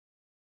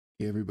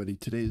Hey everybody,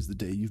 today is the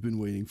day you've been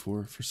waiting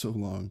for so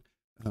long.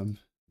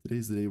 Today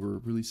is the day we're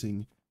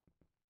releasing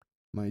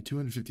my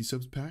 250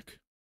 subs pack.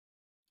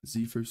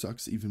 zFru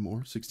sucks even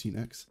more,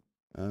 16x.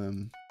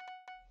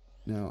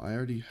 Now I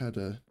already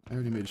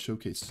made a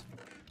showcase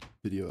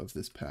video of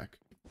this pack.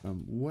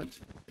 What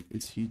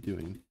is he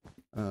doing?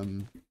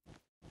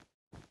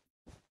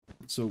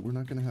 So we're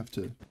not gonna have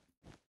to,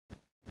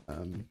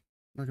 not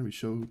gonna be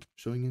showing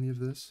any of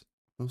this,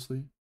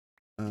 mostly.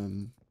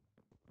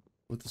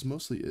 What this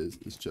mostly is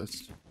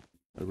just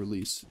a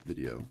release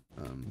video.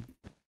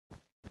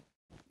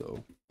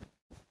 So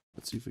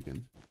let's see if we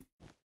can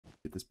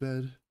get this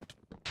bed.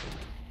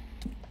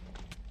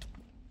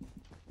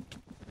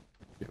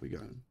 Yeah, we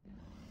got him.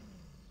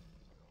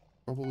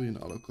 Probably an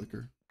auto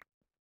clicker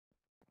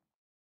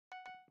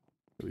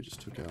that we just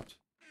took out.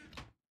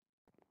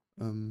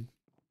 We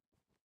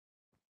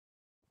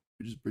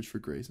just bridge for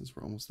gray since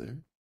we're almost there.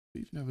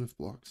 We even have enough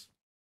blocks,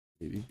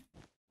 maybe.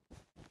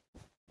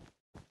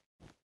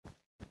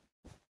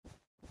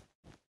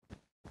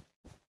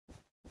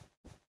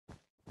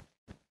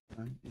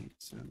 9, 8,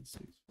 7,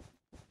 6.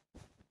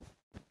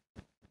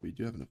 We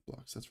do have enough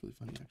blocks. That's really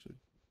funny, actually.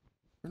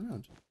 Turn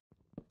around.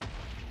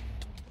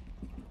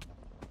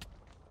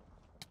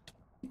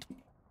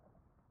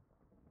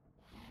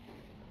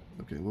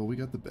 Okay, well, we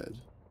got the bed.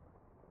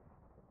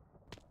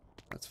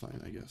 That's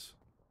fine, I guess.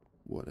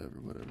 Whatever.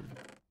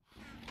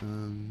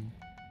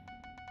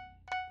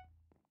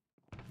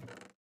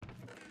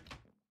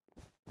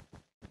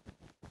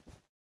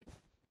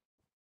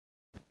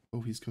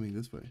 Oh, he's coming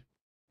this way.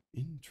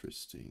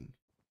 Interesting.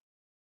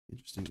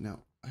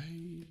 Now,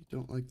 I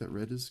don't like that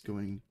red is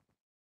going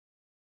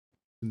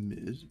to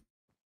mid.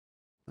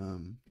 A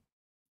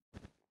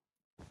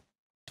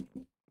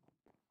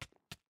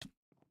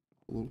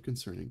little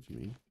concerning for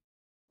me.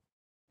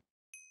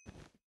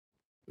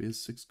 He has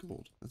 6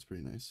 gold. That's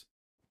pretty nice.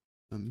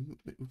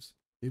 Oops.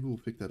 Maybe we'll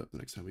pick that up the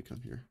next time we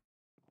come here.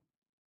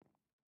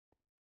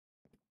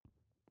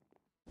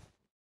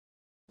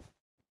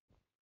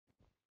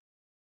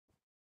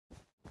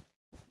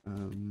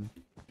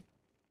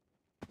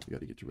 We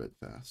gotta get to red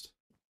fast.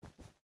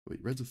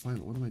 Wait, red's a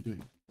final. What am I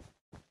doing?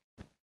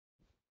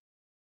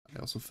 I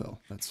also fell.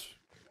 That's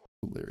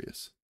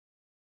hilarious.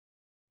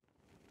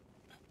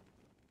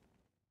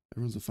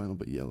 Everyone's a final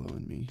but yellow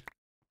and me.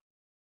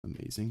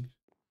 Amazing.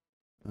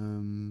 I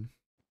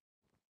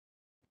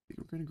think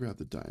we're gonna grab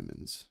the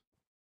diamonds.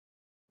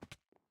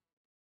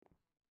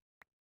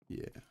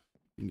 Yeah.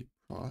 We can get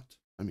prot.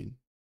 I mean,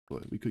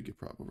 well, we could get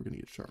prot, but we're gonna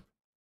get sharp.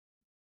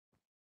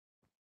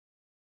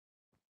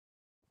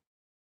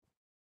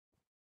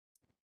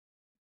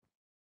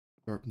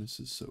 Sharpness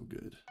is so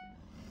good.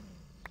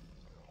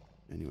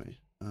 Anyway,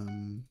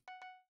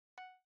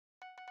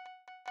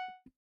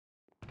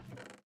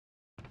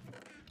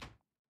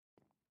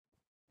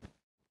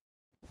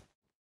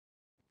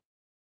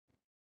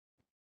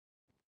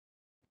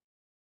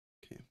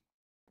 okay.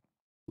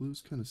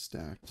 Blue's kind of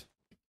stacked.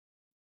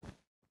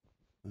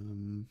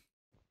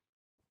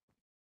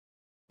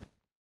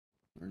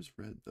 Where's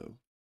red though?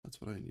 That's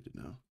what I need to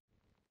know.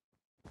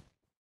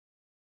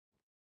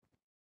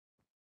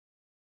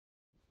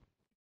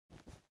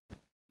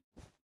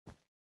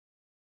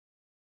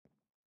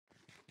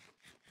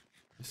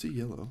 I see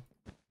yellow.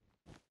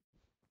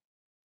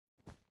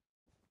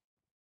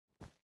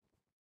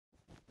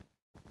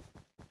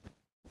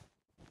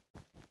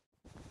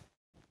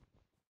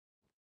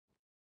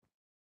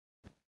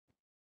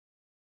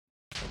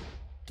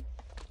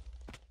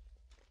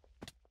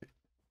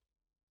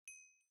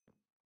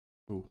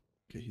 Oh,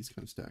 okay, he's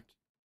kind of stacked.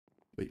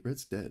 Wait,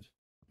 red's dead.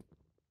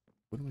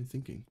 What am I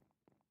thinking?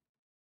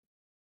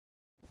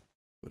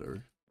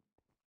 Whatever.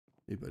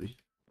 Hey, buddy.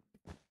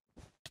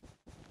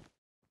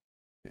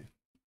 Okay.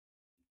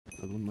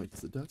 Another one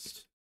likes the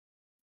dust.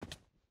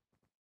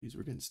 These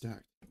were getting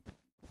stacked.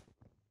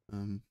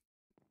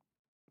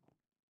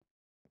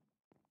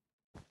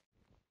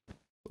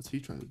 What's he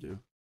trying to do?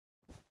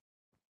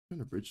 Trying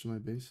to bridge to my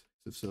base?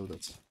 If so,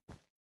 that's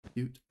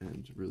cute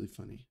and really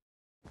funny.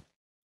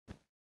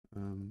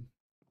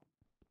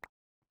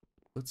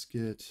 Let's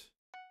get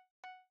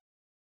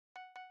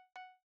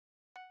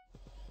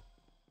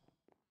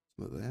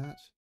some of that.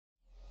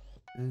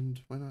 And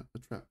why not a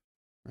trap,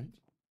 right?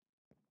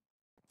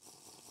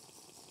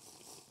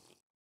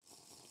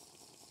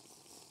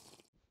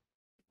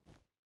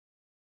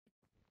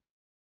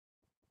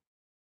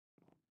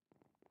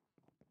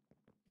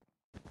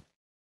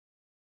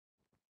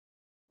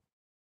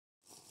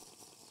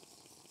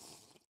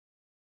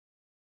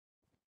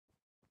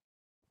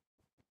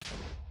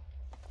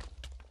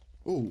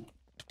 Oh,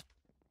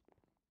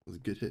 that was a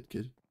good hit,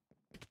 kid.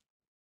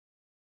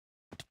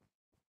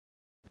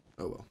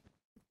 Oh well,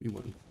 we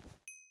won.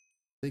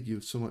 Thank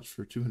you so much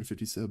for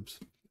 250 subs.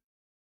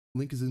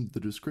 Link is in the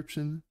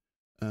description.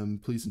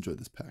 Please enjoy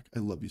this pack. I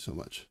love you so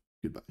much.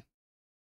 Goodbye.